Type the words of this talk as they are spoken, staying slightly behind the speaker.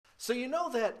So you know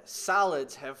that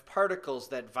solids have particles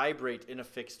that vibrate in a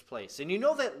fixed place, and you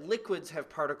know that liquids have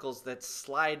particles that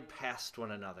slide past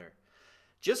one another.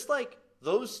 Just like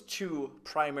those two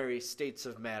primary states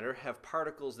of matter have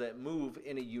particles that move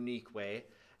in a unique way,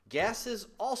 gases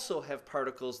also have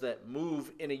particles that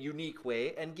move in a unique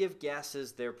way and give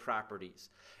gases their properties.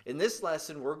 In this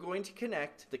lesson, we're going to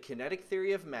connect the kinetic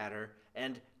theory of matter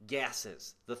and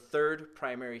gases, the third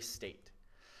primary state.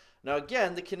 Now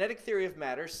again, the kinetic theory of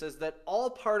matter says that all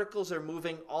particles are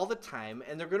moving all the time,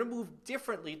 and they're going to move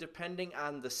differently depending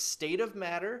on the state of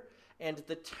matter and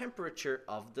the temperature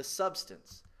of the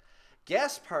substance.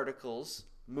 Gas particles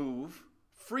move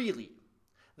freely.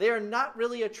 They are not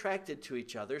really attracted to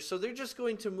each other, so they're just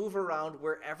going to move around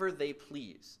wherever they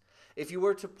please. If you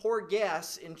were to pour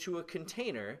gas into a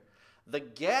container, the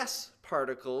gas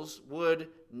particles would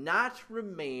not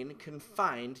remain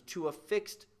confined to a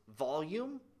fixed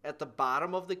volume at the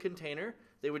bottom of the container.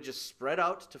 They would just spread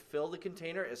out to fill the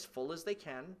container as full as they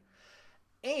can.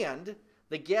 And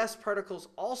the gas particles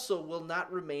also will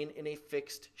not remain in a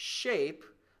fixed shape.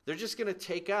 They're just going to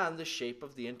take on the shape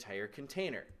of the entire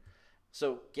container.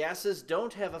 So gases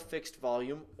don't have a fixed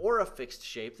volume or a fixed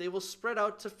shape. They will spread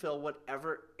out to fill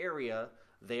whatever area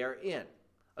they are in.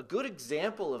 A good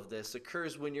example of this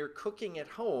occurs when you're cooking at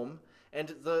home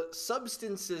and the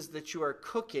substances that you are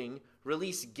cooking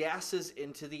release gases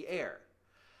into the air.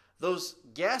 Those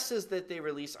gases that they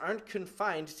release aren't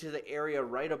confined to the area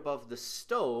right above the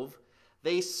stove.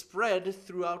 They spread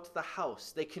throughout the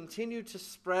house. They continue to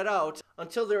spread out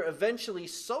until they're eventually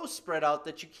so spread out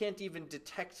that you can't even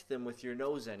detect them with your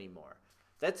nose anymore.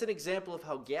 That's an example of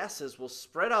how gases will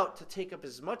spread out to take up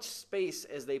as much space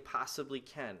as they possibly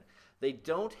can. They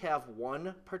don't have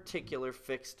one particular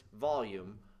fixed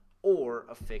volume or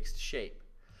a fixed shape.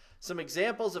 Some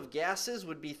examples of gases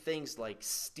would be things like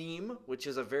steam, which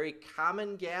is a very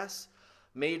common gas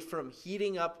made from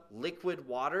heating up liquid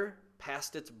water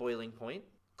past its boiling point.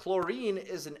 Chlorine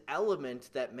is an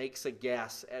element that makes a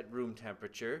gas at room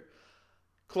temperature.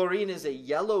 Chlorine is a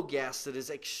yellow gas that is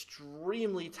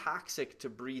extremely toxic to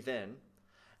breathe in.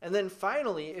 And then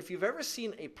finally, if you've ever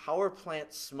seen a power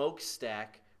plant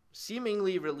smokestack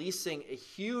seemingly releasing a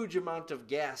huge amount of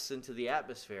gas into the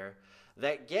atmosphere,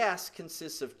 that gas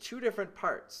consists of two different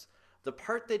parts. The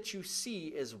part that you see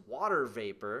is water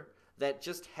vapor that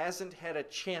just hasn't had a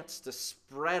chance to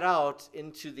spread out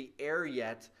into the air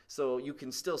yet, so you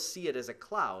can still see it as a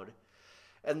cloud.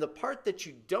 And the part that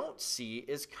you don't see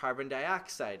is carbon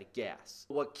dioxide gas.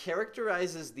 What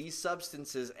characterizes these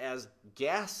substances as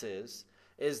gases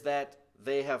is that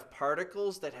they have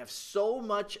particles that have so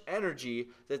much energy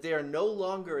that they are no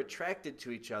longer attracted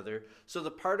to each other, so the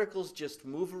particles just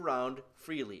move around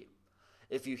freely.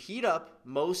 If you heat up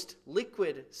most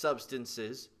liquid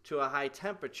substances to a high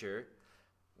temperature,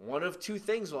 one of two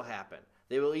things will happen.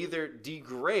 They will either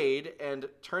degrade and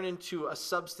turn into a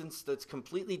substance that's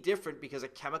completely different because a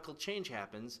chemical change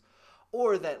happens,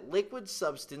 or that liquid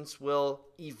substance will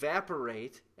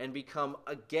evaporate and become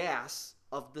a gas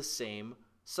of the same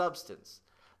substance.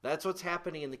 That's what's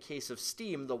happening in the case of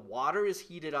steam. The water is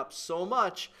heated up so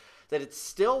much that it's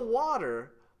still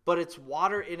water, but it's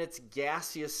water in its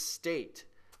gaseous state,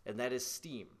 and that is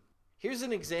steam. Here's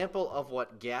an example of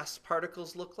what gas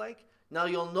particles look like. Now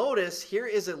you'll notice here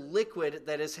is a liquid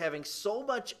that is having so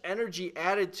much energy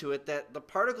added to it that the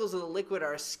particles of the liquid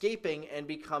are escaping and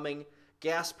becoming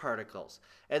gas particles.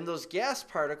 And those gas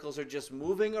particles are just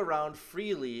moving around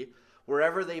freely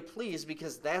wherever they please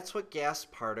because that's what gas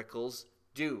particles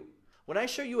do. When I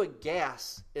show you a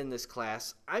gas in this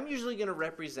class, I'm usually going to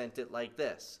represent it like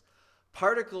this.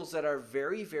 Particles that are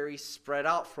very, very spread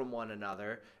out from one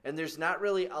another, and there's not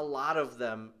really a lot of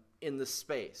them in the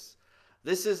space.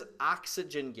 This is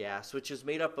oxygen gas, which is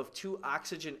made up of two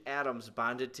oxygen atoms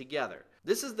bonded together.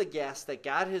 This is the gas that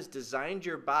God has designed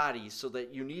your body so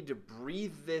that you need to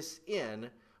breathe this in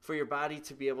for your body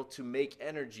to be able to make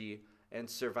energy and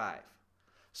survive.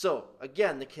 So,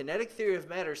 again, the kinetic theory of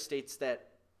matter states that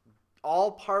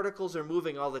all particles are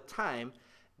moving all the time.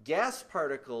 Gas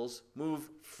particles move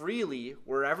freely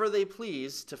wherever they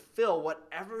please to fill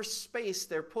whatever space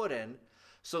they're put in,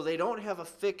 so they don't have a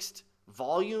fixed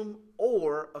volume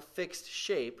or a fixed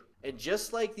shape. And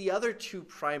just like the other two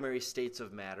primary states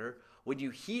of matter, when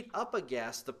you heat up a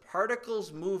gas, the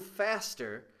particles move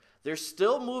faster. They're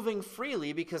still moving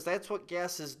freely because that's what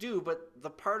gases do, but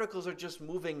the particles are just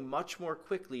moving much more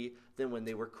quickly than when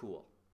they were cool.